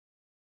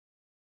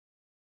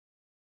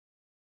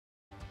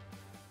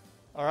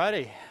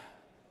Alrighty.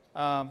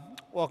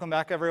 Welcome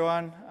back,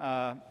 everyone.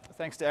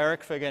 Thanks to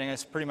Eric for getting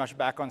us pretty much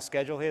back on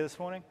schedule here this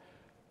morning,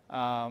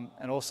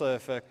 and also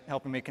for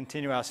helping me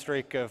continue our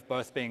streak of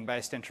both being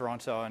based in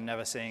Toronto and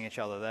never seeing each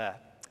other there.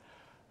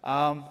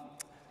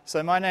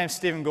 So my name's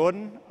Stephen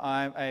Gordon.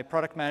 I'm a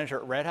product manager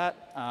at Red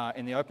Hat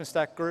in the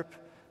OpenStack group,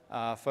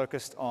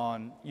 focused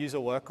on user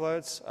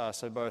workloads,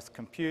 so both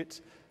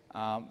compute,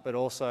 but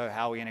also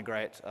how we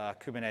integrate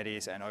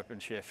Kubernetes and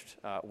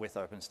OpenShift with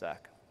OpenStack,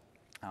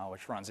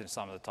 which runs into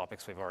some of the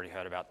topics we've already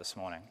heard about this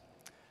morning.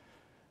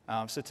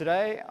 So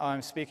today,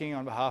 I'm speaking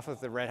on behalf of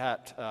the Red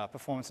Hat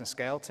Performance and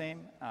Scale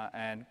team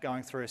and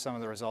going through some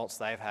of the results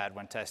they've had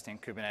when testing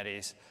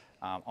Kubernetes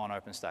on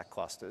OpenStack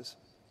clusters.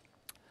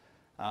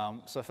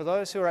 So for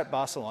those who are at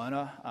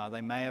Barcelona,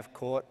 they may have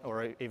caught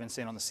or even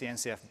seen on the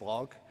CNCF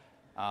blog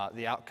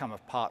the outcome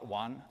of part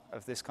one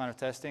of this kind of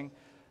testing.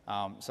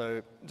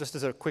 So just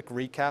as a quick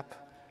recap,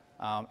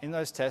 in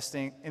that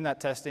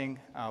testing,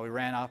 we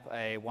ran up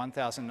a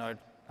 1,000 node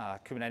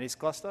Kubernetes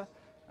cluster,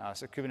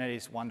 so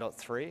Kubernetes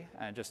 1.3,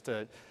 and just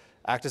to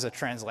act as a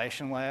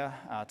translation layer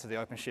to the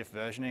OpenShift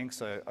versioning.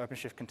 So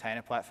OpenShift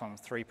Container Platform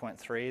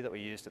 3.3 that we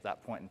used at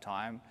that point in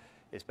time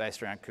is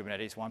based around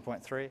Kubernetes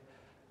 1.3.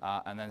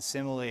 And then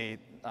similarly,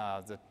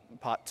 the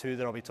part two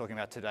that I'll be talking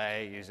about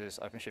today uses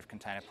OpenShift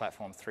Container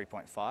Platform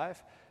 3.5.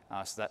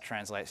 So that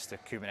translates to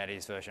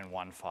Kubernetes version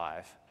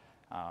 1.5.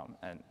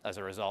 And as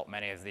a result,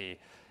 many of the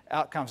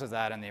outcomes of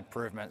that and the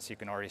improvements you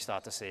can already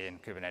start to see in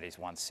Kubernetes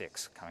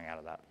 1.6 coming out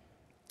of that.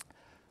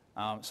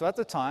 So at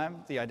the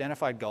time, the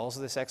identified goals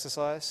of this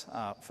exercise,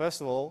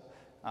 first of all,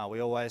 we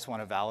always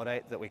want to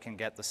validate that we can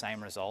get the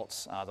same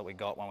results that we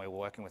got when we were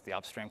working with the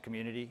upstream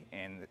community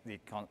in the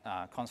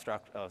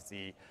construct of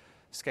the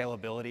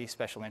scalability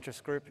special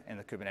interest group in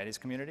the Kubernetes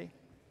community.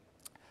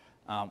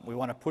 We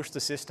want to push the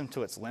system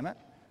to its limit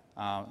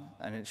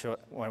and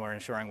when we're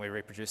ensuring we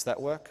reproduce that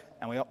work.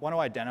 And we want to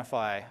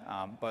identify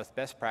both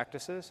best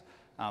practices,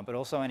 but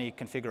also any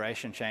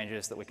configuration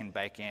changes that we can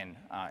bake in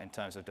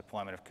terms of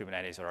deployment of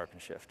Kubernetes or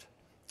OpenShift.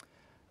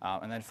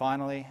 And then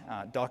finally,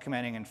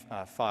 documenting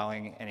and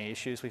filing any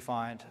issues we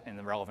find in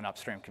the relevant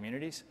upstream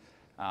communities.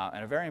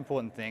 And a very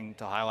important thing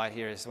to highlight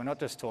here is we're not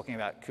just talking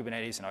about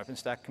Kubernetes and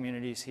OpenStack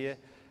communities here.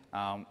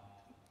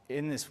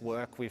 In this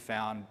work, we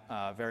found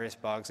various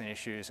bugs and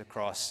issues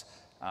across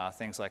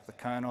things like the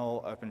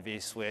kernel, Open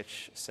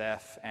vSwitch,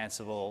 Ceph,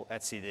 Ansible,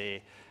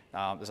 etcd.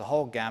 There's a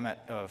whole gamut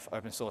of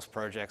open source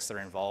projects that are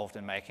involved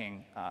in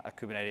making a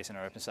Kubernetes and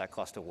an OpenStack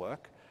cluster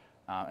work,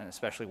 and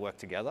especially work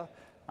together.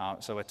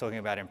 So we're talking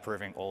about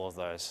improving all of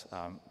those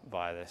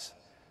via this.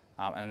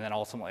 And then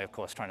ultimately, of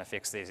course, trying to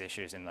fix these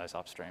issues in those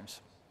upstreams.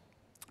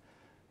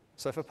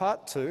 So for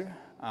part two,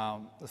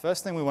 the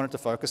first thing we wanted to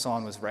focus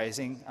on was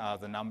raising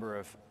the number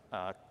of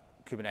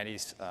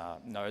Kubernetes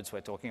nodes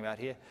we're talking about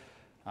here.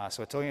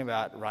 So we're talking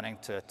about running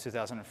to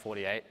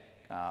 2,048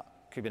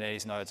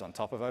 Kubernetes nodes on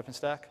top of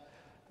OpenStack.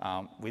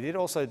 We did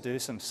also do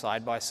some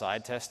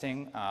side-by-side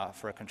testing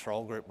for a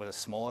control group with a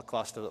smaller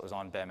cluster that was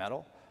on bare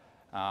metal.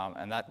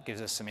 And that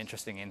gives us some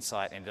interesting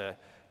insight into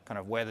kind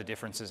of where the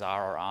differences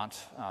are or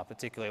aren't,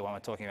 particularly when we're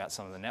talking about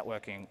some of the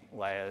networking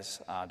layers,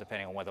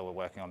 depending on whether we're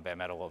working on bare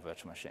metal or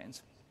virtual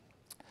machines.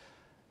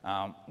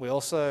 We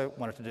also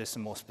wanted to do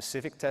some more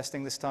specific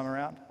testing this time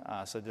around,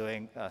 so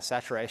doing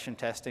saturation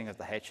testing of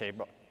the HA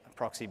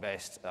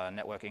proxy-based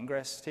network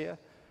ingress tier,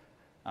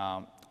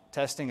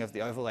 testing of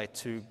the overlay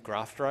 2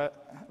 graph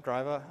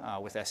driver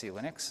with SE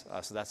Linux.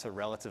 So that's a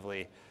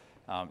relatively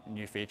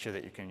new feature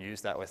that you can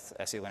use that with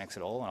SE Linux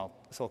at all, and I'll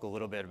talk a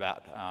little bit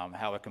about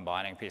how we're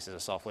combining pieces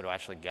of software to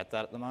actually get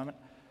that at the moment.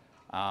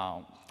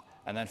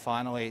 And then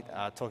finally,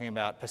 talking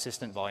about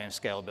persistent volume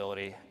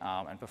scalability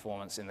and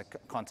performance in the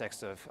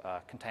context of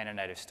container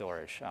native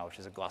storage, which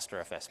is a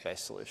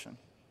GlusterFS-based solution.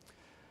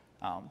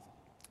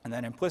 And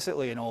then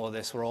implicitly in all of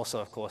this, we're also,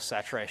 of course,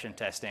 saturation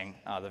testing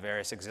the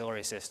various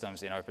auxiliary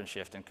systems in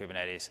OpenShift and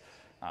Kubernetes,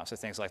 so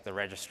things like the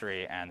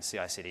registry and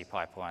CI/CD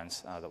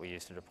pipelines that we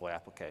use to deploy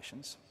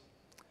applications.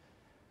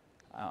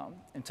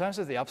 In terms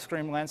of the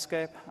upstream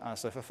landscape,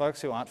 so for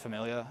folks who aren't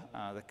familiar,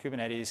 the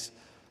Kubernetes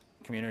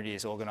community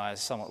is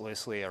organized somewhat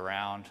loosely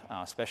around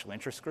special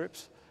interest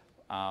groups.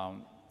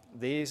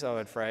 These, I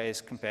would phrase,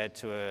 compared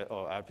to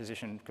or our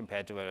position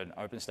compared to an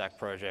OpenStack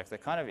project, they're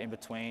kind of in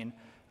between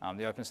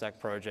the OpenStack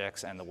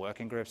projects and the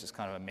working groups. It's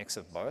kind of a mix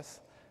of both.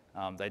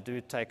 They do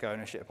take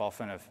ownership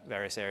often of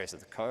various areas of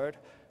the code,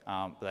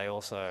 but they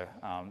also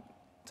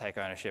take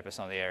ownership of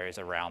some of the areas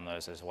around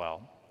those as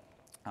well.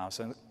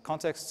 So in the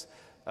context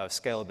of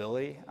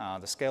scalability,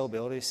 the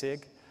scalability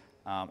SIG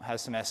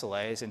has some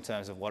SLAs in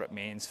terms of what it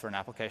means for an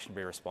application to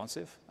be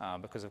responsive,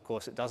 because of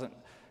course it doesn't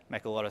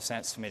make a lot of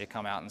sense for me to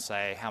come out and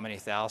say how many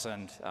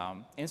thousand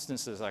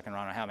instances I can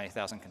run or how many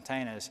thousand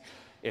containers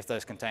if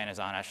those containers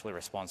aren't actually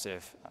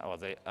responsive,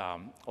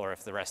 or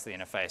if the rest of the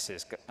interface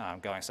is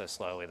going so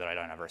slowly that I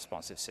don't have a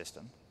responsive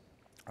system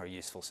or a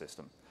useful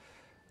system.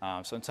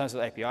 So in terms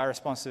of API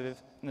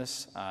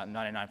responsiveness,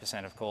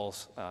 99% of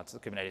calls to the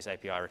Kubernetes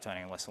API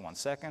returning in less than 1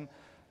 second.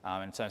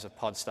 In terms of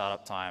pod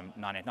startup time,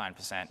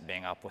 99%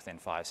 being up within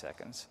 5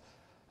 seconds.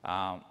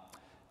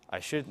 I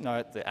should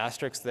note the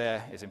asterisk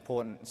there is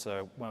important.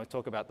 So when we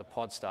talk about the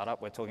pod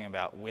startup, we're talking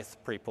about with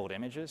pre-pulled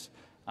images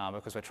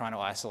because we're trying to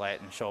isolate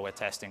and ensure we're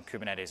testing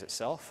Kubernetes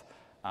itself,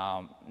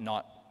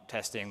 not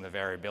testing the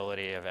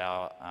variability of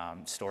our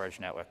storage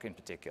network in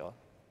particular.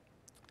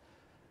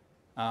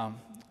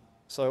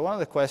 So one of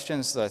the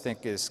questions that I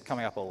think is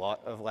coming up a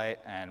lot of late,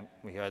 and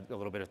we heard a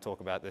little bit of talk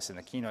about this in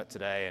the keynote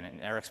today and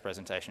in Eric's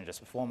presentation just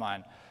before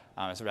mine,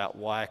 is about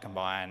why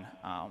combine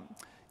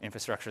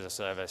infrastructure as a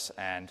service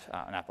and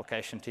an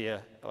application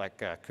tier like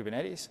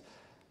Kubernetes.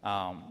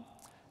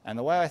 And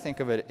the way I think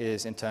of it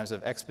is in terms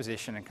of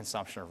exposition and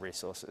consumption of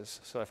resources.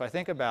 So if I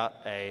think about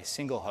a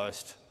single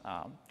host,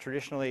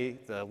 traditionally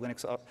the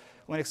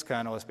Linux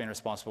kernel has been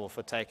responsible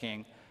for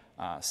taking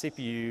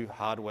CPU,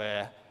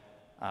 hardware,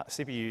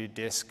 CPU,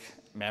 disk,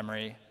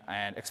 memory,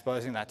 and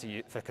exposing that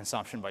for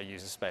consumption by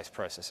user space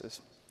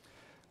processes.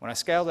 When I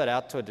scale that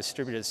out to a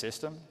distributed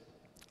system,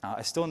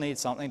 I still need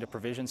something to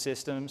provision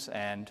systems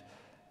and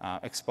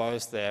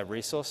expose their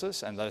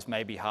resources, and those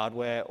may be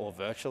hardware or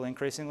virtual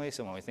increasingly,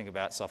 so when we think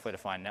about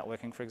software-defined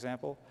networking, for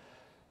example.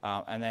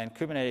 And then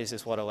Kubernetes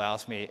is what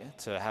allows me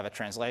to have a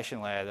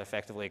translation layer that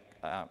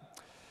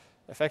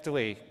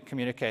effectively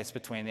communicates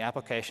between the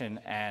application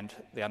and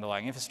the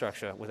underlying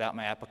infrastructure without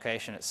my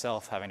application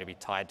itself having to be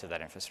tied to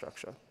that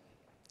infrastructure.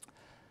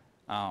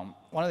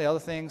 One of the other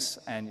things,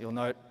 and you'll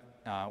note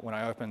when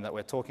I open that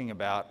we're talking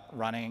about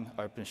running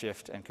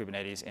OpenShift and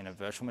Kubernetes in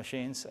virtual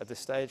machines at this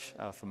stage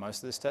for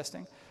most of this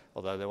testing,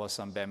 although there was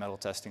some bare metal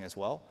testing as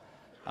well.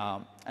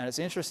 And it's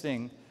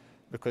interesting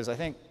because I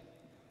think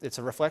it's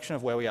a reflection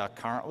of where we are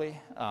currently,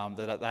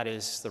 that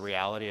is the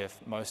reality of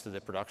most of the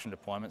production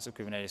deployments of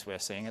Kubernetes we're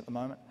seeing at the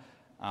moment,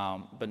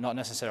 but not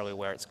necessarily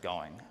where it's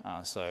going.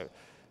 So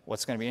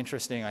what's going to be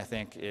interesting, I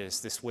think, is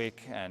this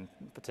week, and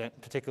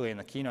particularly in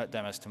the keynote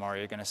demos tomorrow,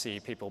 you're going to see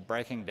people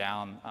breaking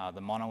down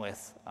the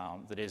monolith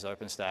that is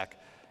OpenStack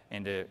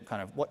into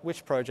kind of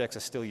which projects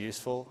are still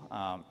useful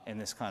in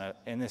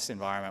this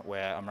environment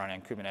where I'm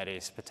running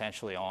Kubernetes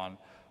potentially on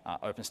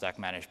OpenStack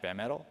managed bare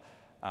metal.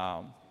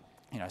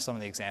 Some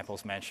of the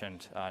examples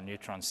mentioned,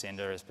 Neutron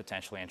Cinder is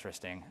potentially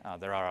interesting.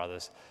 There are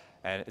others,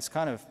 and it's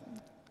kind of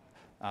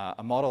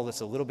a model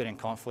that's a little bit in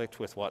conflict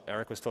with what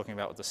Eric was talking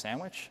about with the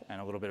sandwich, and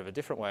a little bit of a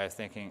different way of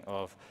thinking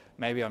of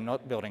maybe I'm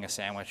not building a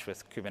sandwich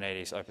with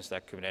Kubernetes,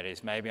 OpenStack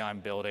Kubernetes. Maybe I'm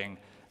building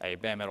a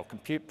bare metal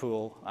compute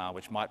pool,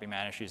 which might be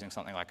managed using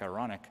something like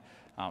Ironic,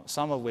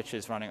 some of which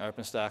is running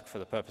OpenStack for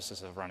the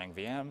purposes of running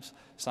VMs,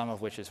 some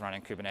of which is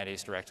running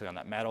Kubernetes directly on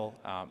that metal,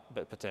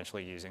 but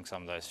potentially using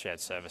some of those shared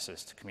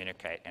services to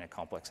communicate in a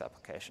complex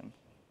application.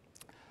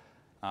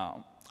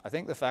 I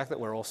think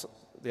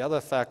the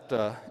other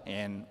factor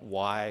in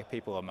why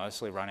people are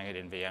mostly running it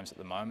in VMs at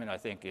the moment, I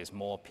think, is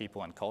more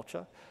people and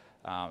culture.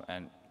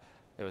 And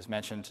it was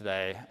mentioned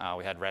today,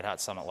 we had Red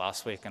Hat Summit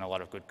last week and a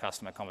lot of good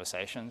customer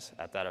conversations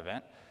at that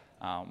event.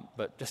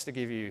 But just to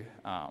give you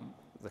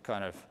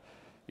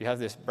you have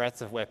this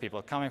breadth of where people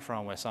are coming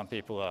from, where some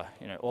people are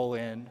all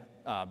in,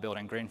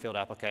 building greenfield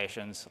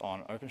applications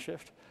on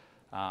OpenShift.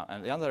 And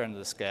at the other end of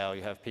the scale,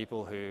 you have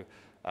people who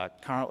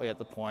currently at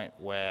the point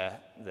where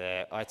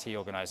their IT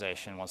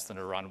organization wants them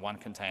to run one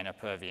container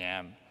per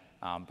VM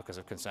because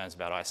of concerns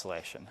about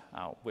isolation,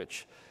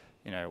 which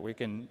we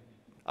can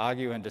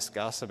argue and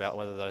discuss about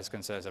whether those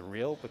concerns are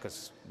real,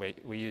 because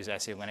we use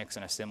SE Linux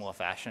in a similar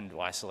fashion to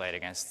isolate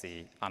against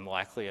the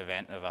unlikely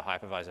event of a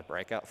hypervisor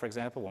breakout, for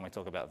example, when we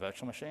talk about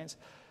virtual machines.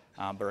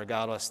 But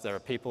regardless, there are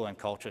people and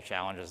culture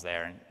challenges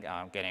there in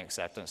getting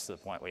acceptance to the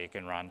point where you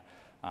can run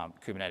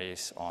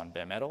Kubernetes on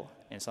bare metal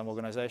in some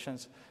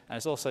organizations. And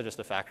it's also just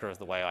a factor of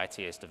the way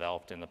IT has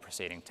developed in the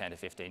preceding 10 to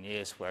 15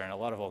 years, where in a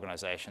lot of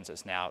organizations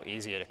it's now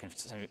easier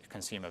to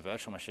consume a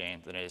virtual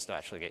machine than it is to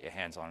actually get your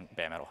hands on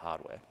bare metal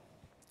hardware.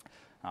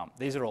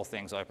 These are all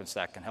things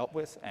OpenStack can help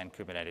with, and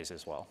Kubernetes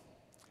as well.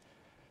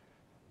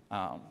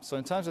 So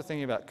in terms of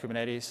thinking about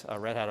Kubernetes,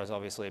 Red Hat is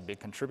obviously a big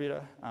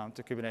contributor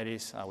to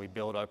Kubernetes. We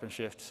build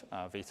OpenShift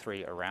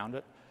v3 around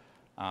it,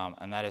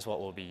 and that is what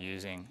we'll be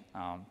using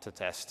to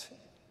test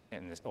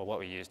what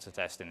we use to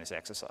test in this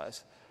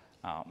exercise.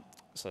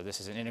 So this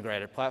is an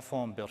integrated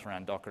platform built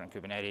around Docker and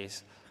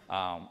Kubernetes,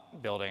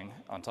 building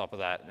on top of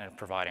that and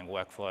providing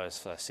workflows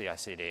for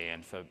CI/CD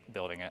and for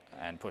building it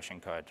and pushing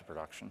code to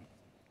production.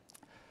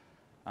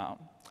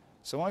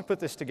 So when we put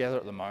this together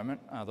at the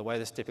moment, the way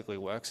this typically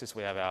works is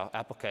we have our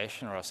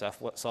application or our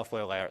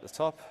software layer at the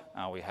top.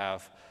 We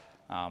have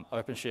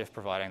OpenShift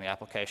providing the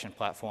application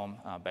platform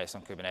based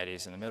on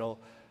Kubernetes in the middle.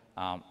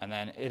 And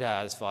then it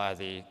has, via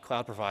the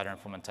cloud provider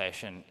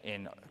implementation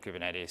in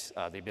Kubernetes,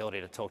 the ability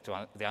to talk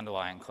to the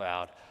underlying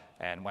cloud.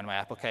 And when my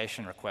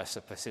application requests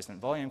a persistent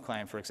volume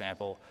claim, for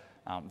example,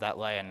 that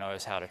layer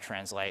knows how to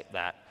translate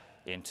that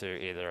into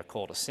either a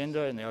call to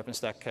Cinder in the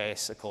OpenStack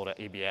case, a call to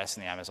EBS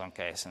in the Amazon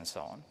case, and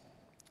so on.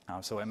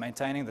 So we're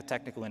maintaining the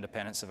technical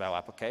independence of our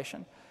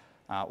application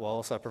while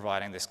also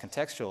providing this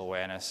contextual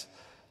awareness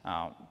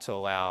to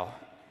allow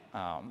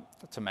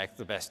to make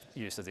the best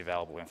use of the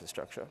available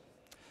infrastructure.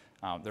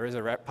 There is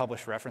a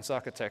published reference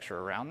architecture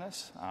around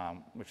this,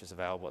 which is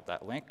available at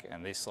that link,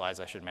 and these slides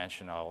I should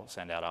mention I'll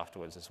send out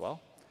afterwards as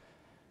well.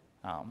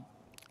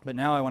 But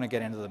now I want to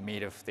get into the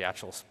meat of the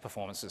actual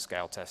performance and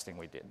scale testing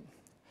we did.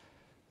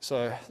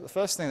 So the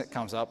first thing that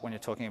comes up when you're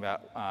talking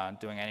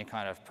about doing any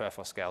kind of perf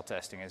or scale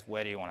testing is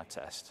where do you want to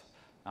test?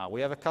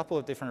 We have a couple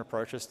of different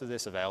approaches to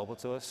this available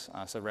to us.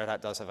 So Red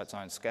Hat does have its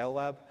own scale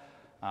lab.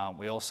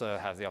 We also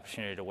have the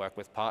opportunity to work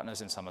with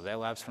partners in some of their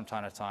labs from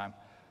time to time.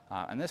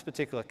 In this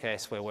particular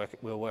case, we're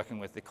working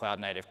with the Cloud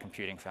Native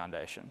Computing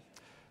Foundation.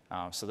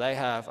 So they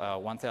have a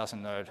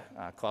 1,000 node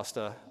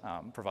cluster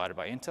provided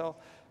by Intel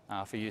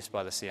for use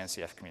by the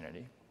CNCF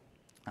community.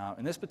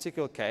 In this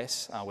particular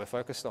case, we're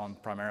focused on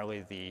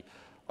primarily the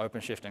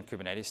OpenShift and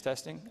Kubernetes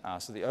testing.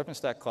 So the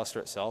OpenStack cluster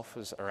itself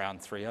is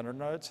around 300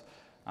 nodes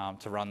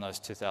to run those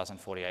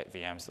 2,048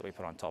 VMs that we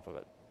put on top of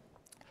it.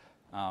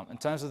 In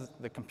terms of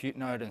the compute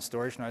node and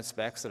storage node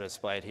specs that are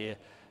displayed here,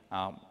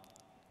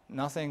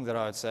 nothing that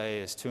I would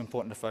say is too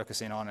important to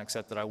focus in on,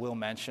 except that I will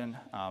mention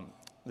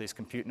these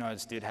compute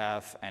nodes did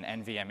have an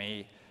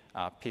NVMe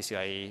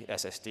PCIe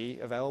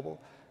SSD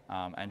available.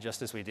 And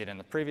just as we did in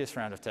the previous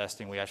round of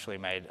testing, we actually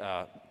made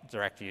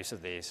direct use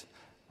of these,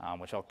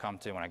 which I'll come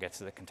to when I get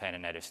to the container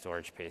native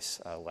storage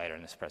piece later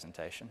in this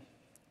presentation.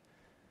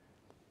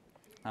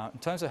 In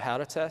terms of how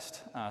to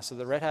test, so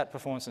the Red Hat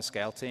Performance and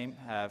Scale team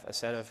have a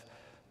set of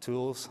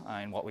tools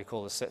in what we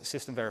call the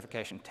System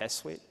Verification Test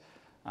Suite.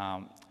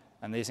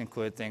 And these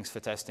include things for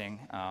testing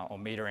or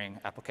metering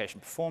application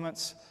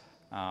performance,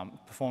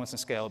 performance and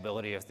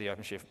scalability of the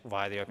OpenShift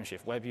via the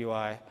OpenShift web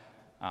UI,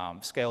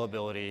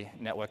 scalability,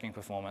 networking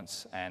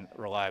performance, and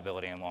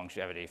reliability and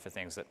longevity for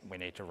things that we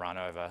need to run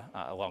over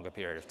a longer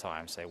period of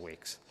time, say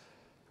weeks.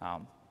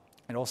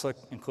 It also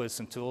includes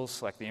some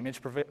tools like the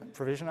image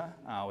provisioner,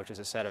 which is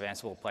a set of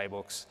Ansible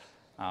playbooks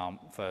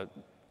for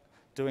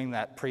doing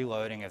that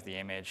preloading of the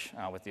image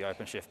with the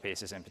OpenShift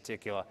pieces in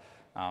particular,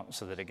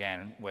 so that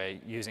again, we're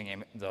using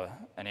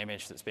an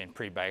image that's been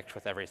pre-baked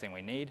with everything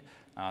we need,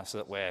 so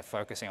that we're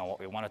focusing on what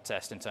we want to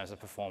test in terms of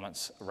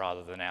performance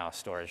rather than our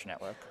storage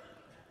network,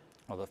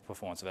 or the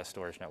performance of our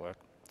storage network.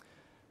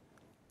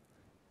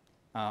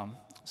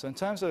 So in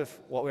terms of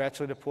what we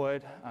actually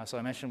deployed, so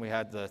I mentioned we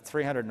had the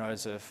 300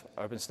 nodes of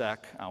OpenStack.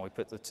 We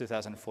put the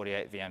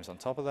 2,048 VMs on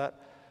top of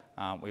that.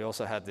 We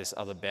also had this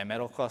other bare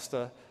metal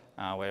cluster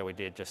where we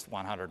did just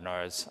 100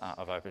 nodes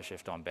of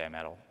OpenShift on bare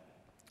metal.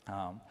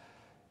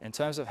 In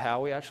terms of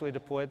how we actually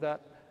deployed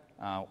that,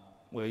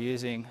 we're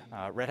using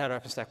Red Hat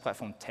OpenStack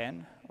Platform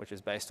 10, which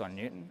is based on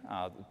Newton.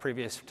 The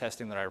previous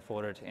testing that I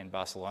reported in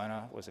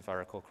Barcelona was, if I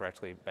recall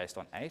correctly, based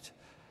on 8.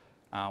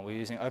 We're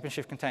using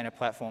OpenShift Container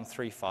Platform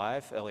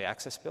 3.5 early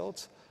access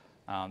builds.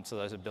 So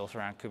those are built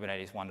around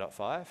Kubernetes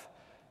 1.5.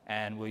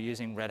 And we're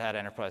using Red Hat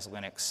Enterprise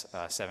Linux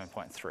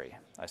 7.3.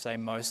 I say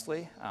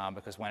mostly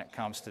because when it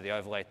comes to the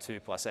Overlay 2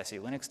 plus SE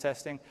Linux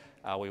testing,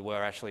 we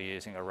were actually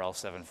using a RHEL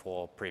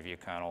 7.4 preview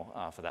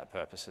kernel for that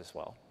purpose as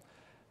well.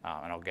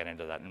 And I'll get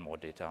into that in more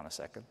detail in a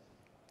second.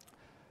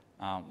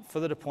 For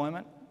the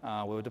deployment,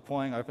 we were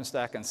deploying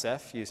OpenStack and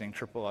Ceph using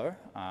OOO,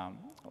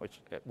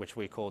 which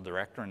we call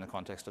Director in the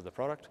context of the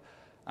product.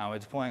 We're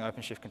deploying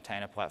OpenShift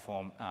Container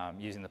Platform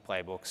using the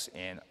playbooks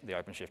in the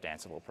OpenShift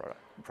Ansible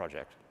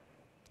project.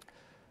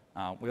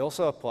 We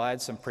also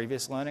applied some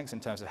previous learnings in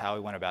terms of how we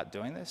went about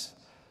doing this.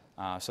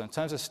 So in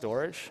terms of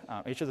storage,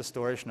 each of the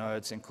storage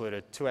nodes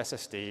included 2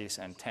 SSDs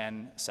and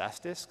 10 SAS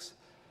disks.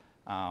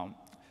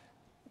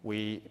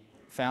 We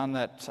found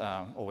that,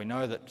 or we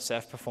know that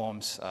Ceph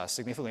performs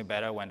significantly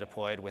better when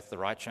deployed with the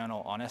write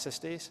journal on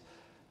SSDs.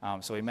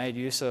 So we made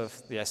use of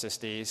the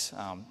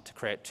SSDs to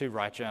create 2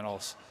 write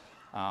journals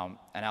and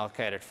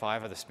allocated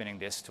 5 of the spinning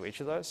disks to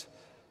each of those.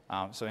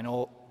 So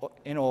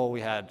in all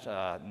we had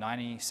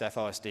 90 Ceph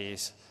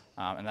OSDs,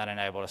 and that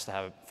enabled us to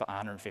have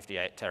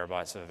 158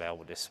 terabytes of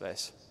available disk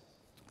space.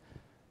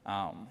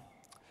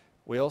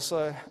 We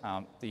also,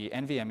 the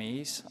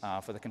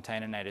NVMEs for the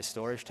container native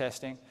storage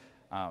testing,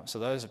 so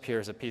those appear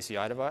as a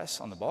PCI device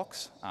on the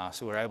box.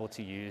 So we're able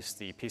to use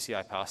the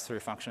PCI pass-through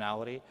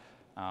functionality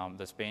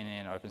that's been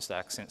in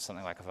OpenStack since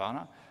something like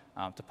Havana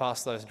to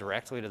pass those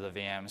directly to the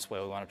VMs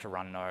where we wanted to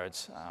run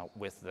nodes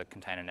with the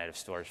container native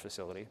storage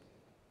facility.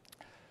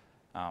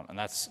 And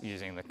that's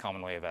using the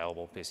commonly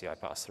available PCI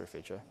pass-through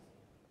feature.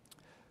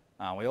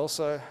 We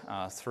also,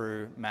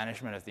 through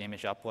management of the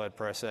image upload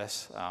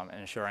process and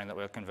ensuring that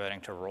we're converting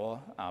to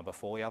RAW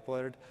before we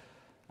uploaded,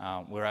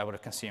 we were able to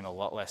consume a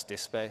lot less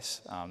disk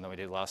space than we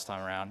did last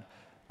time around.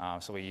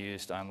 So we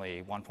used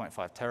only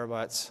 1.5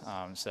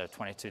 terabytes instead of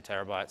 22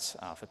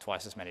 terabytes for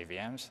twice as many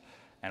VMs,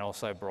 and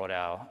also brought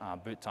our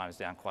boot times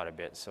down quite a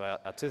bit. So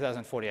our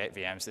 2,048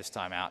 VMs this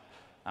time out,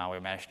 we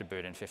managed to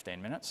boot in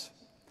 15 minutes.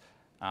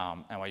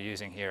 And we're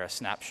using here a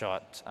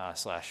snapshot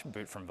 /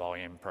 boot from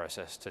volume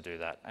process to do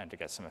that and to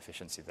get some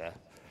efficiency there.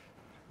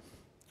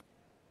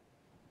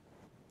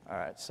 All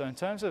right, so in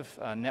terms of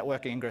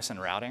network ingress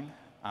and routing,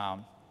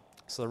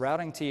 so the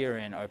routing tier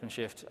in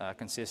OpenShift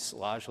consists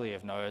largely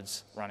of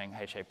nodes running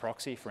HA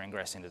proxy for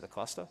ingress into the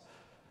cluster.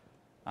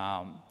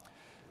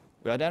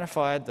 We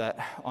identified that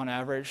on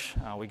average,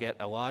 we get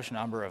a large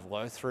number of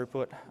low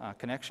throughput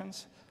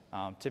connections.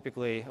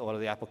 Typically, a lot of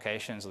the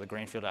applications or the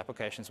greenfield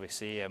applications we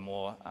see are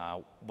more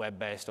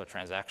web-based or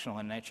transactional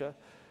in nature.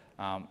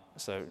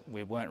 So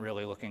we weren't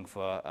really looking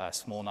for a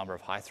small number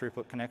of high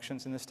throughput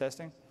connections in this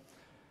testing.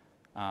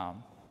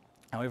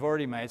 And we've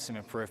already made some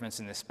improvements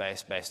in this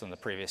space based on the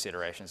previous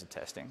iterations of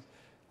testing.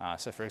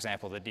 So for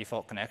example, the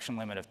default connection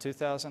limit of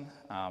 2,000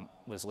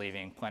 was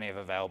leaving plenty of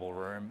available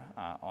room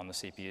on the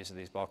CPUs of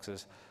these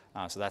boxes.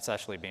 So that's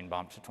actually been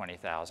bumped to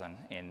 20,000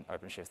 in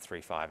OpenShift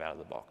 3.5 out of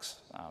the box.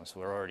 So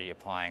we're already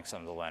applying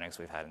some of the learnings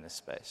we've had in this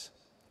space.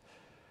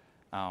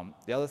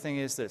 The other thing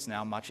is that it's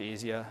now much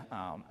easier,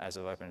 as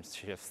of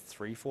OpenShift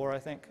 3.4, I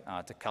think,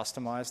 to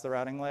customize the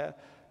routing layer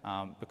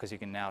because you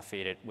can now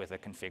feed it with a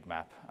config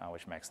map,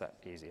 which makes that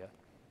easier.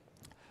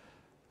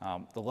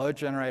 The load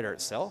generator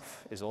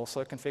itself is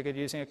also configured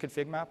using a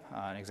config map,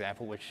 an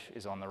example which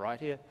is on the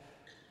right here.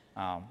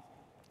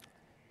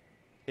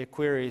 It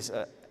queries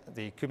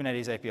the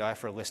Kubernetes API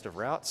for a list of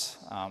routes.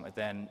 It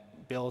then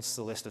builds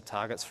the list of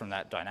targets from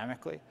that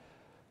dynamically.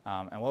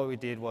 And what we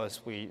did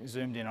was we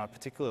zoomed in on a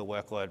particular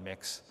workload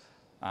mix,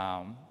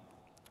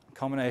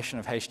 combination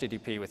of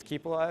HTTP with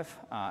Keep Alive,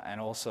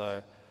 and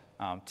also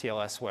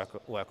TLS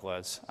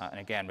workloads. And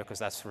again, because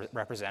that's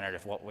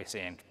representative of what we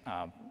see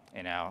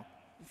in our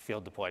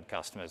field deployed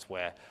customers,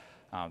 where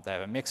they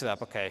have a mix of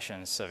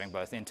applications serving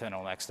both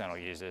internal and external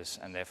users,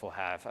 and therefore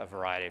have a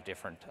variety of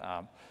different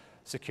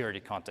security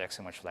contexts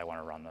in which they want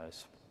to run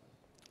those.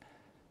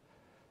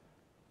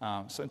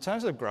 So in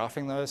terms of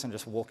graphing those and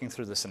just walking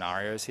through the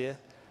scenarios here,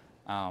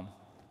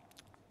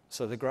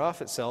 so the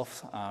graph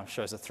itself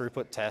shows a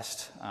throughput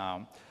test,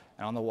 and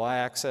on the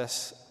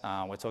y-axis,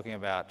 we're talking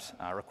about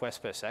requests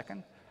per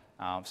second,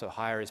 so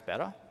higher is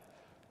better.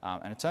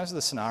 And in terms of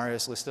the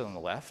scenarios listed on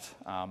the left,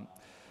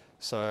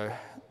 so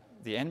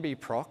the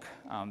NB proc,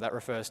 that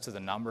refers to the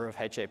number of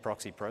HA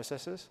proxy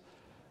processes.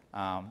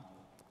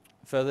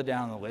 Further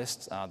down the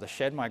list, the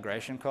shed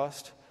migration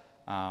cost,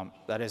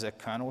 that is a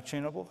kernel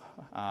tunable,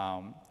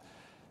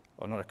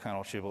 or not a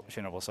kernel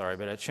tunable, sorry,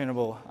 but a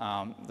tunable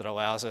that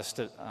allows us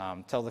to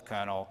tell the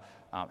kernel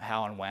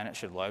how and when it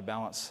should load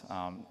balance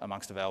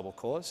amongst available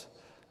cores.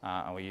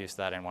 And we use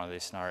that in one of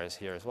these scenarios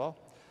here as well.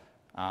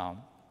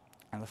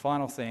 And the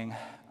final thing,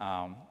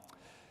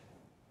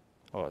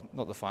 or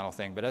not the final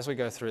thing, but as we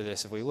go through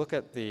this, if we look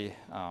at the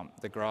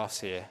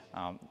graphs here,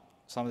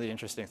 some of the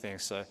interesting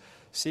things. So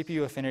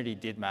CPU affinity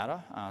did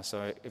matter.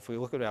 So if we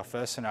look at our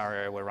first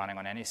scenario, we're running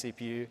on any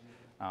CPU.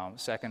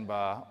 Second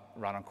bar,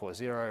 run on core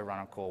 0, run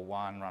on core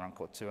 1, run on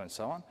core 2, and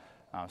so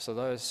on. So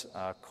those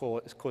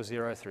core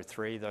 0 through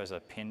 3, those are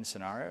pinned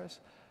scenarios.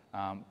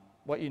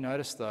 What you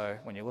notice, though,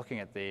 when you're looking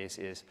at these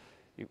is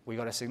we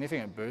got a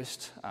significant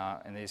boost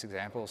in these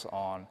examples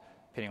on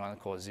pinning on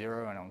core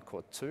 0 and on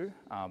core 2,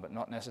 but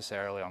not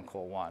necessarily on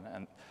core 1.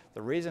 And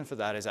the reason for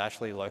that is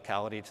actually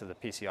locality to the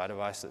PCI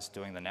device that's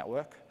doing the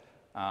network,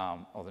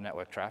 or the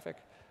network traffic.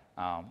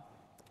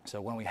 So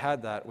when we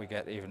had that, we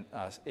get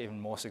even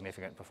more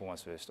significant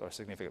performance boost, or a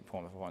significant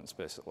performance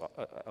boost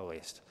at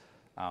least.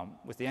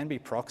 With the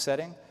NB proc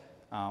setting,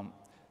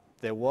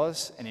 there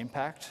was an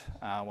impact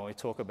when we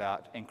talk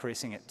about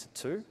increasing it to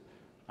 2.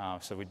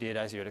 So we did,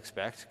 as you would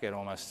expect, get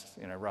almost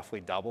roughly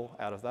double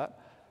out of that.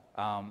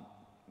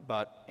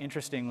 But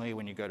interestingly,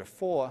 when you go to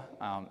 4,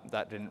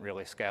 that didn't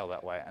really scale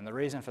that way. And the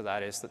reason for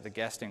that is that the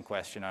guest in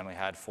question only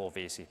had 4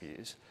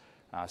 vCPUs.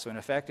 So in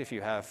effect, if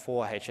you have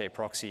 4 HA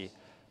proxy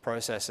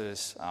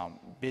processes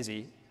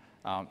busy,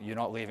 you're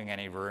not leaving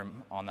any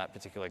room on that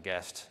particular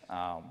guest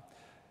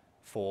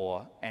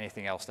for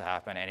anything else to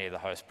happen, any of the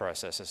host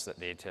processes that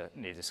need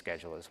to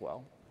schedule as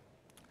well.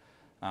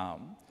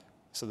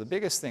 So the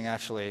biggest thing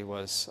actually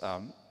was,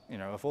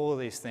 of all of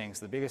these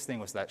things, the biggest thing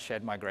was that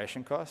shed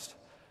migration cost.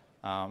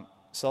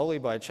 Solely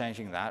by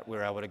changing that, we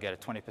were able to get a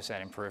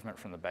 20% improvement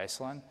from the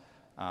baseline,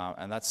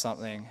 and that's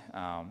something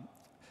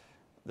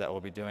that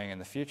we'll be doing in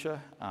the future.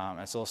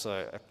 It's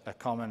also a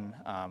common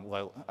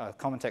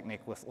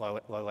technique with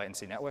low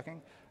latency networking,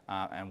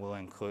 and will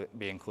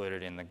be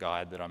included in the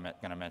guide that I'm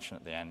going to mention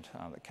at the end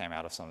that came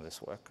out of some of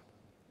this work.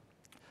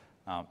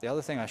 The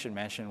other thing I should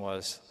mention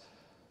was,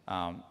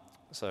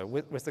 so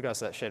with regards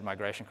to that shared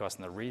migration cost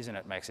and the reason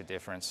it makes a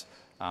difference,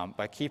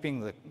 by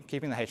keeping the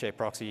HA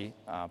proxy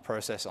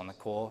process on the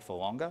core for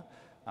longer,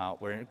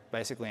 we're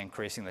basically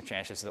increasing the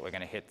chances that we're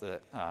going to hit the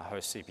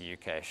host CPU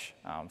cache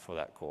for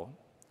that core.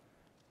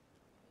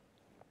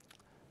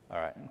 All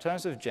right, in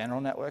terms of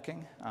general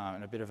networking,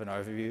 and a bit of an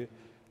overview,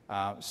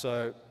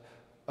 so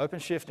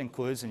OpenShift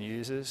includes and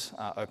uses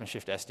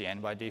OpenShift SDN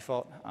by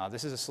default.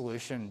 This is a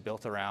solution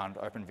built around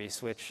Open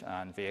vSwitch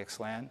and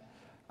VXLAN.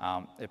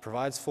 It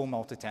provides full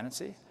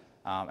multi-tenancy,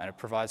 and it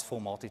provides full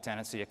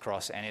multi-tenancy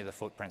across any of the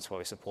footprints where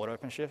we support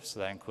OpenShift. So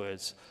that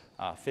includes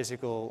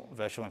physical,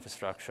 virtual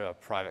infrastructure,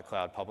 private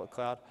cloud, public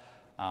cloud.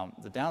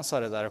 The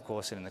downside of that, of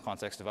course, in the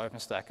context of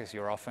OpenStack is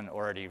you're often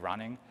already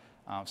running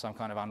some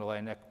kind of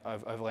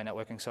overlay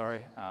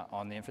networking,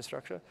 on the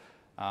infrastructure.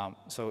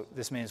 So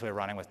this means we're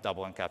running with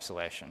double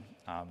encapsulation.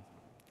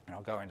 And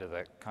I'll go into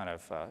the kind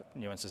of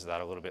nuances of that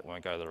a little bit when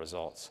we go to the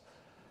results.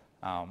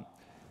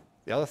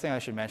 The other thing I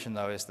should mention,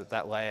 though, is that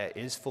that layer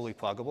is fully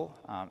pluggable,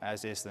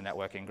 as is the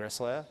network ingress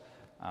layer.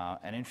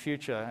 And in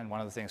future, and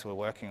one of the things we're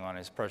working on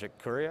is Project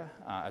Courier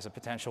as a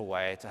potential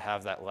way to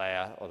have that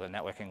layer, or the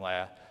networking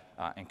layer,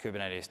 in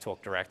Kubernetes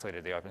talk directly to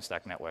the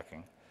OpenStack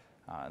networking.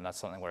 And that's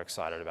something we're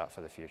excited about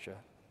for the future.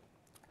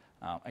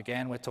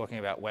 Again, we're talking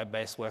about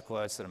web-based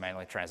workloads that are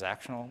mainly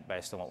transactional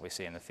based on what we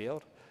see in the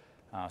field.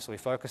 So we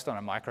focused on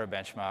a micro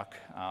benchmark,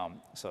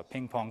 so a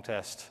ping-pong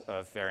test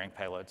of varying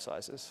payload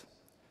sizes.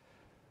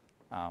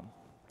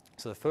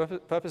 So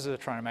the purpose of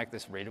trying to make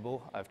this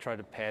readable, I've tried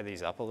to pair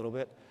these up a little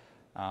bit.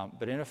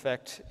 But in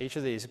effect, each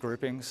of these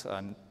groupings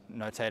are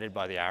notated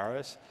by the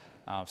arrows.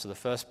 So the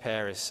first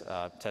pair is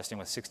testing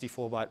with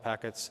 64-byte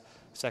packets,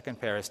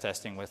 second pair is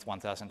testing with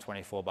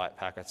 1024-byte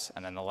packets,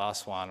 and then the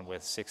last one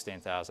with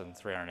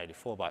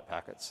 16,384-byte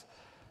packets.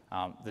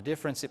 The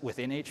difference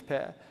within each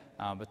pair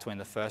between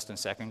the first and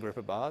second group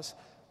of bars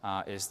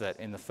is that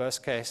in the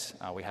first case,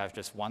 we have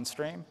just one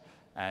stream,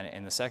 and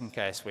in the second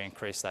case, we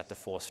increase that to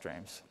 4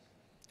 streams.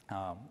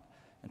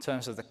 In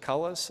terms of the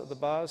colors of the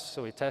bars,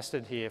 so we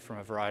tested here from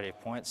a variety of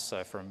points,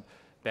 so from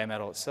bare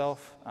metal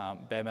itself,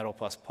 bare metal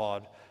plus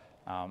pod,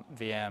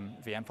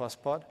 VM plus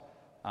pod.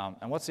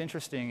 And what's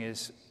interesting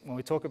is when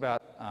we talk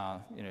about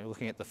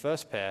looking at the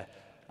first pair,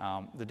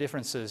 the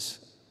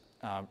differences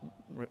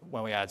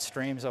when we add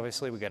streams,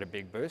 obviously we get a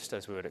big boost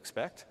as we would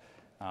expect.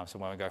 So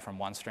when we go from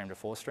 1 stream to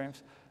 4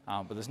 streams,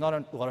 but there's not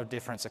a lot of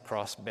difference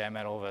across bare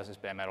metal versus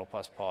bare metal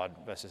plus pod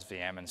versus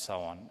VM and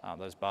so on.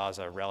 Those bars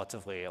are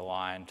relatively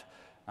aligned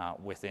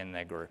within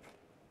their group.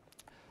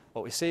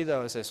 What we see,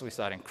 though, is as we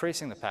start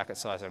increasing the packet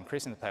size or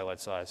increasing the payload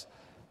size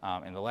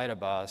in the later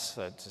bars,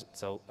 so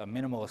to a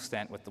minimal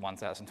extent with the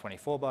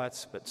 1024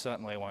 bytes, but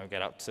certainly when we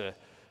get up to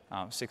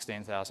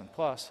 16,000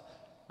 plus,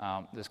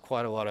 there's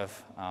quite a lot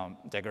of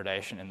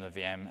degradation in the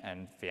VM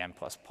and VM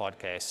plus pod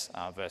case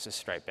versus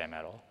straight bare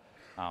metal,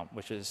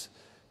 which is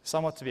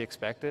somewhat to be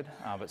expected,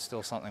 but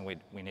still something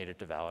we needed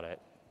to validate.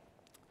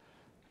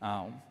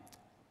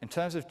 In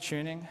terms of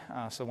tuning,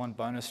 so one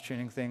bonus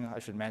tuning thing I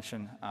should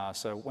mention,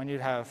 so when you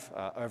have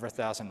over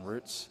 1,000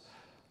 routes,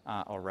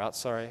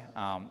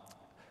 on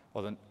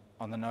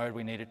the node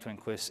we needed to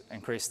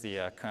increase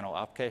the kernel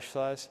up cache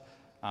size,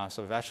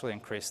 so we've actually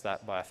increased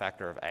that by a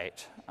factor of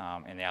 8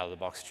 in the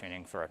out-of-the-box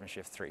tuning for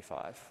OpenShift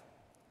 3.5.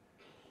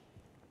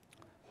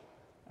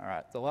 All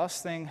right, the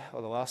last thing,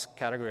 or the last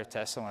category of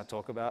tests I want to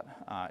talk about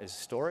is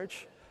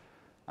storage.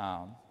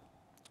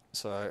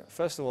 So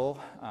first of all,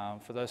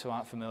 for those who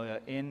aren't familiar,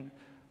 in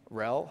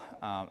RHEL,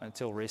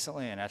 until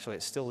recently, and actually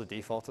it's still the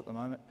default at the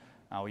moment,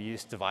 we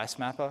used Device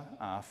Mapper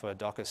for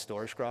Docker's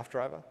storage graph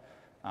driver.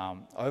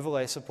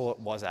 Overlay support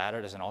was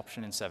added as an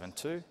option in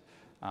 7.2,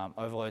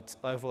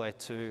 overlay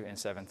 2 in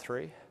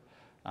 7.3.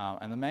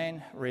 And the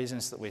main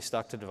reasons that we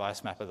stuck to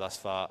Device Mapper thus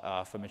far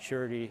are for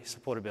maturity,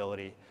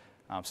 supportability,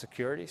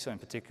 security. So in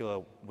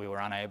particular, we were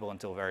unable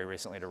until very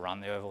recently to run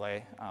the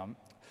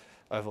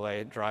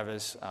overlay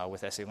drivers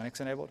with SE Linux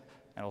enabled,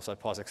 and also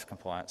POSIX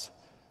compliance.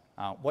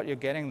 What you're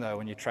getting, though,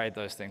 when you trade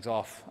those things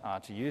off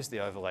to use the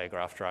overlay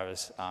graph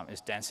drivers is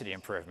density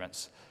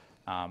improvements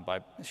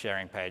by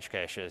sharing page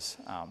caches,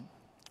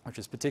 which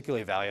is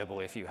particularly valuable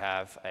if you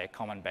have a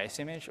common base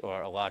image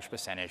or a large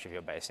percentage of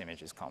your base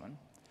image is common.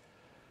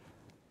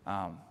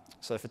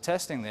 So for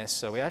testing this,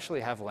 so we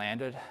actually have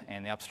landed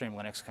in the upstream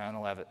Linux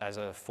kernel as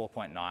a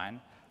 4.9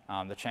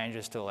 the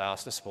changes to allow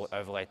us to support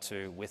overlay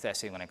 2 with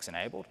SE Linux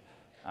enabled,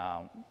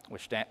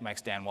 which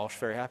makes Dan Walsh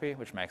very happy,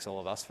 which makes all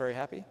of us very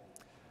happy.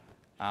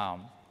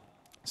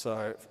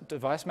 So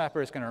Device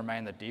Mapper is going to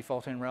remain the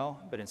default in RHEL,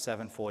 but in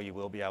 7.4 you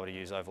will be able to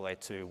use overlay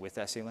 2 with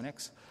SE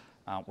Linux.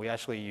 We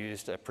actually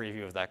used a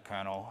preview of that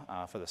kernel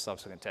for the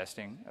subsequent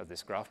testing of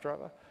this graph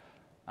driver.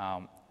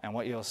 And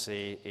what you'll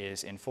see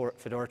is in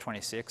Fedora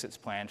 26, it's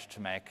planned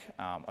to make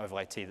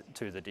overlay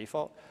 2 the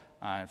default.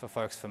 And for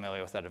folks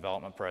familiar with that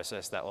development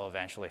process, that will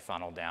eventually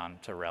funnel down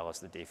to RHEL as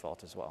the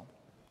default as well.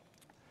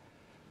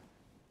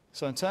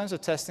 So in terms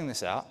of testing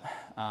this out,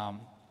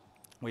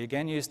 we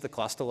again used the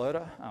cluster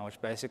loader, which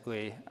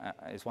basically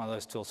is one of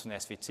those tools from the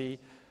SVT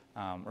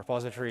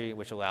repository,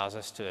 which allows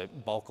us to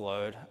bulk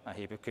load a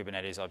heap of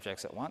Kubernetes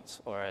objects at once,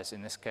 or as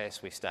in this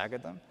case, we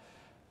staggered them.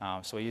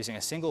 So we're using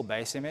a single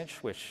base image,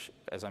 which,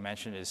 as I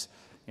mentioned, is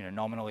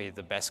nominally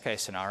the best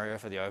case scenario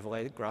for the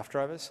overlay graph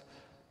drivers.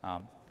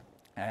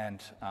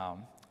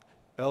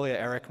 Earlier,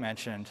 Eric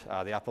mentioned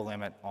the upper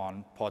limit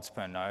on pods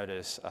per node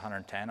is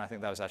 110. I think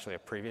that was actually a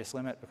previous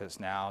limit because it's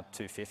now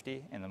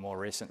 250 in the more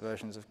recent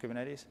versions of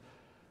Kubernetes.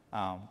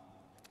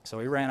 So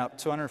we ran up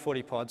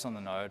 240 pods on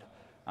the node.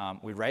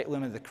 We rate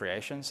limited the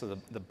creation, so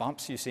the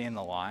bumps you see in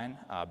the line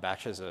are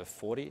batches of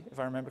 40, if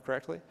I remember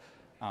correctly.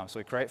 So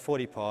we create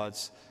 40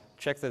 pods,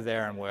 check they're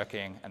there and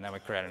working, and then we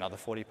create another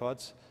 40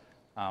 pods.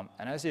 And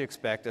as you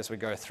expect, as we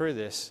go through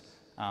this,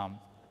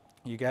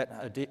 you get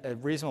a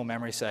reasonable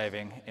memory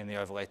saving in the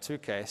overlay 2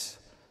 case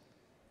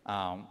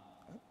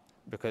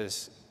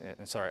because,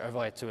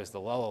 overlay 2 is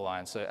the lower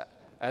line. So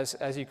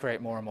as you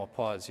create more and more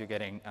pods, you're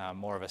getting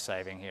more of a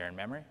saving here in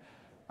memory.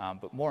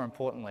 But more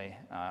importantly,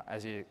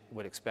 as you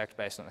would expect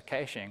based on the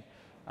caching,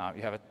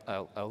 you have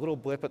a little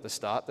blip at the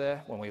start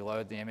there when we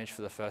load the image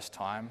for the first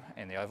time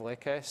in the overlay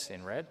case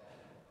in red.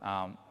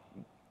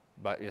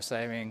 But you're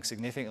saving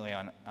significantly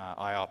on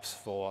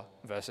IOPS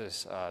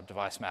versus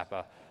device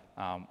mapper,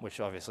 which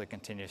obviously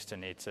continues to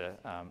need to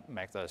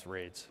make those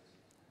reads.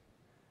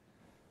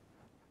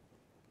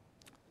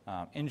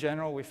 In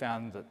general, we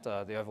found that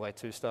the overlay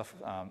 2 stuff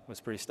was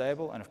pretty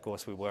stable, and of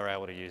course we were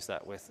able to use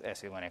that with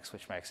SE Linux,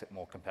 which makes it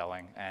more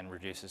compelling and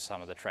reduces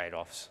some of the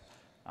trade-offs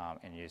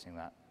in using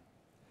that.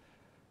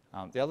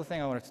 The other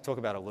thing I wanted to talk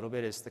about a little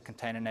bit is the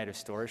container native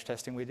storage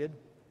testing we did.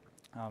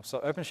 So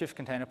OpenShift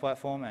Container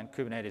Platform and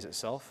Kubernetes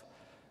itself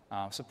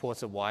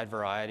supports a wide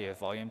variety of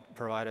volume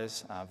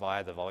providers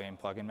via the volume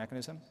plugin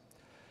mechanism.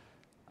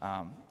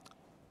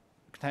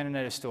 Container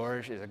native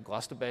storage is a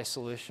Gluster-based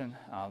solution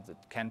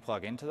that can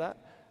plug into that,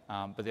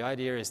 but the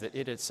idea is that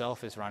it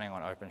itself is running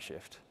on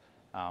OpenShift.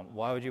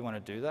 Why would you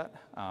want to do that?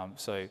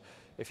 So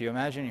if you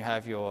imagine you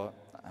have your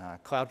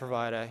cloud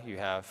provider, you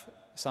have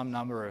some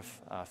number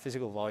of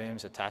physical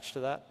volumes attached to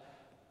that,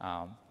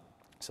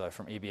 so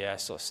from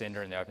EBS or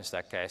Cinder in the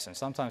OpenStack case, and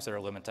sometimes there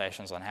are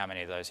limitations on how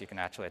many of those you can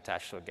actually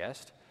attach to a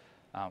guest.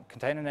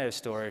 Container native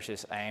storage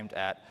is aimed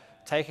at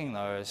taking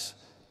those,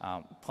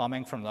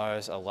 plumbing from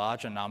those a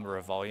larger number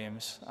of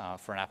volumes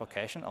for an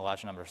application, a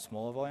larger number of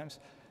smaller volumes,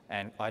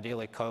 and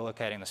ideally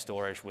co-locating the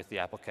storage with the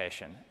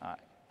application.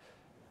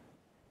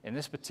 In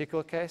this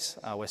particular case,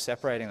 we're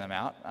separating them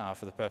out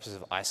for the purpose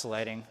of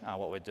isolating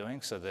what we're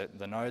doing. So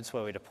the nodes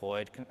where we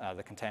deployed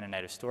the container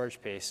native storage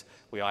piece,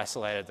 we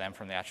isolated them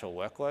from the actual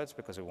workloads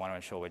because we want to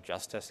ensure we're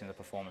just testing the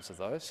performance of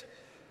those.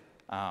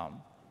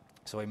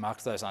 So we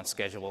marked those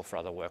unschedulable for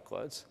other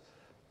workloads.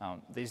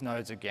 These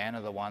nodes, again,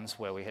 are the ones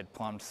where we had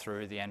plumbed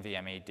through the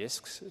NVMe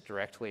disks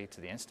directly to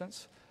the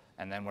instance,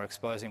 and then we're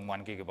exposing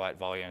 1 GB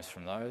volumes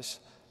from those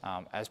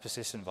as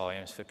persistent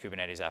volumes for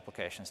Kubernetes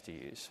applications to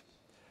use.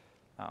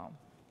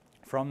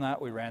 From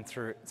that, we ran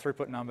through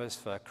throughput numbers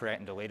for create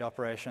and delete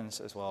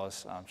operations, as well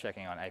as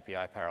checking on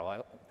API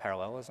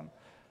parallelism.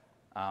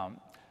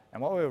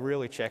 And what we were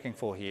really checking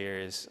for here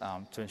is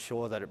to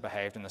ensure that it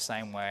behaved in the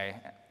same way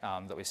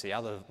that we see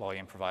other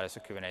volume providers for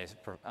Kubernetes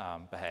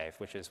behave,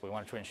 which is we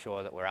wanted to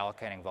ensure that we're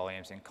allocating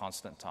volumes in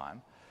constant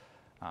time.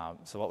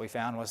 So what we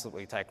found was that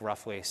we take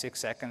roughly 6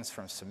 seconds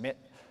from submit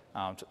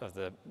of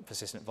the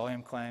persistent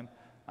volume claim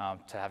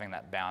to having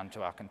that bound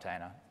to our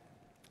container.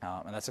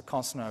 And that's a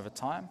constant over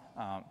time.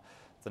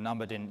 The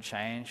number didn't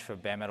change for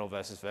bare metal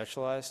versus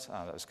virtualized.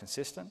 That was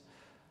consistent.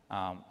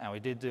 And we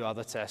did do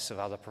other tests of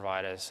other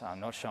providers,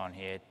 not shown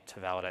here, to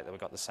validate that we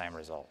got the same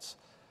results.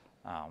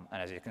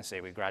 And as you can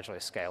see, we gradually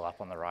scale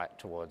up on the right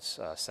towards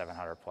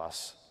 700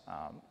 plus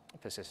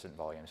persistent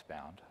volumes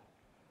bound.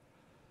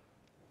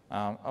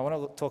 I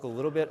want to talk a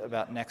little bit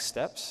about next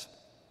steps.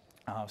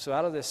 So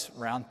out of this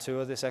round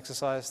 2 of this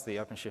exercise, the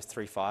OpenShift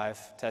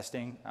 3.5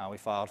 testing, we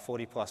filed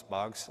 40 plus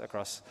bugs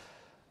across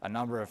a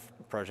number of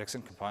projects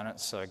and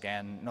components. So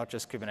again, not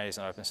just Kubernetes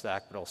and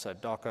OpenStack, but also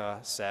Docker,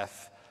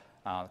 Ceph,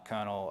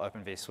 kernel,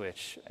 Open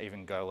vSwitch,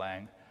 even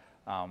Golang.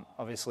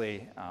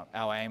 Obviously,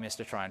 our aim is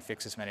to try and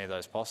fix as many of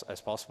those as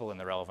possible in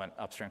the relevant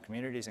upstream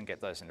communities and get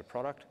those into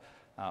product.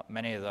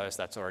 Many of those,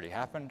 that's already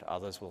happened.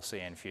 Others we'll see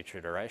in future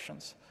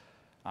iterations.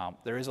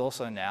 There is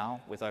also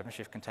now, with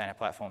OpenShift Container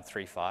Platform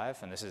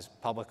 3.5, and this is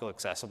publicly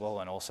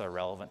accessible and also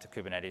relevant to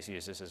Kubernetes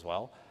users as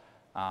well,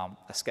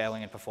 a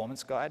scaling and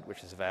performance guide,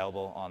 which is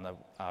available on the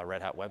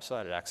Red Hat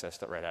website at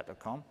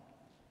access.redhat.com.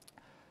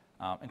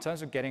 In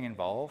terms of getting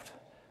involved,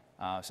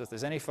 so if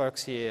there's any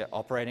folks here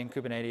operating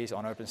Kubernetes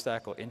on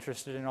OpenStack or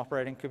interested in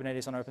operating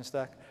Kubernetes on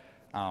OpenStack,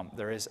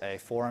 there is a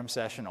forum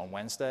session on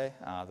Wednesday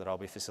that I'll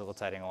be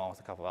facilitating along with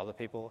a couple of other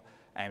people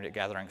aimed at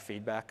gathering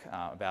feedback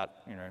about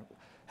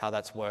how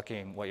that's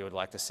working, what you would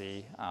like to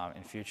see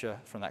in future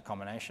from that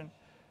combination.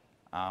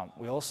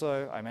 We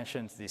also, I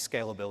mentioned the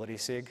scalability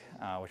SIG,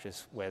 which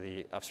is where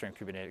the upstream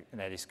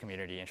Kubernetes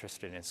community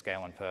interested in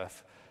scale and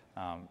perf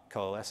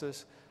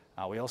coalesces.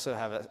 We also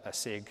have a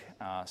SIG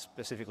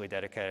specifically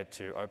dedicated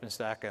to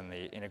OpenStack and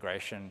the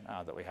integration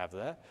that we have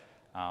there.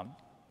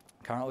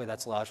 Currently,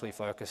 that's largely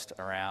focused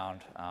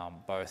around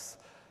both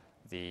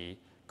the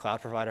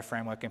cloud provider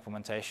framework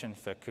implementation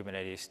for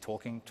Kubernetes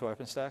talking to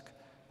OpenStack,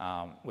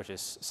 which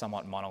is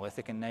somewhat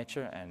monolithic in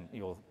nature, and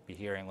you'll be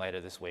hearing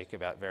later this week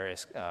about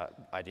various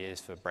ideas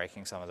for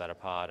breaking some of that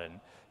apart and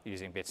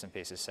using bits and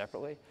pieces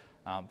separately,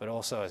 but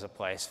also as a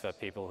place for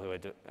people who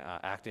are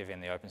active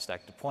in the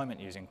OpenStack deployment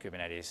using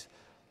Kubernetes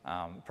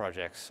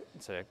projects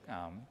to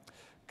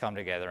come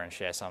together and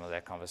share some of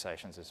their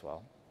conversations as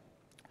well.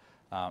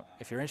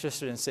 If you're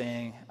interested in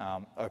seeing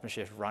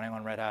OpenShift running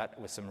on Red Hat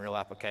with some real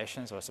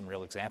applications, or some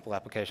real example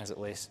applications at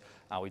least,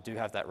 we do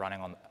have that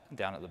running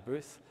down at the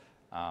booth.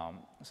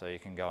 So you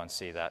can go and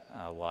see that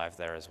live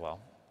there as well.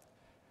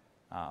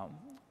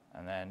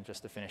 And then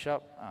just to finish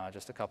up,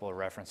 just a couple of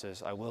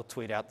references. I will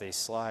tweet out these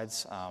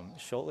slides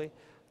shortly.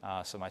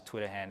 So my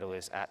Twitter handle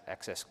is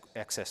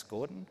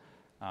 @XSGordon.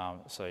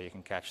 So you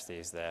can catch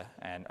these there.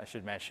 And I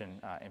should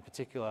mention, in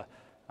particular,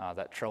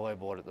 that Trello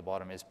board at the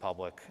bottom is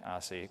public,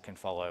 so you can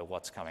follow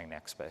what's coming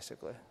next,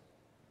 basically.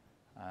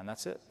 And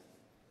that's it.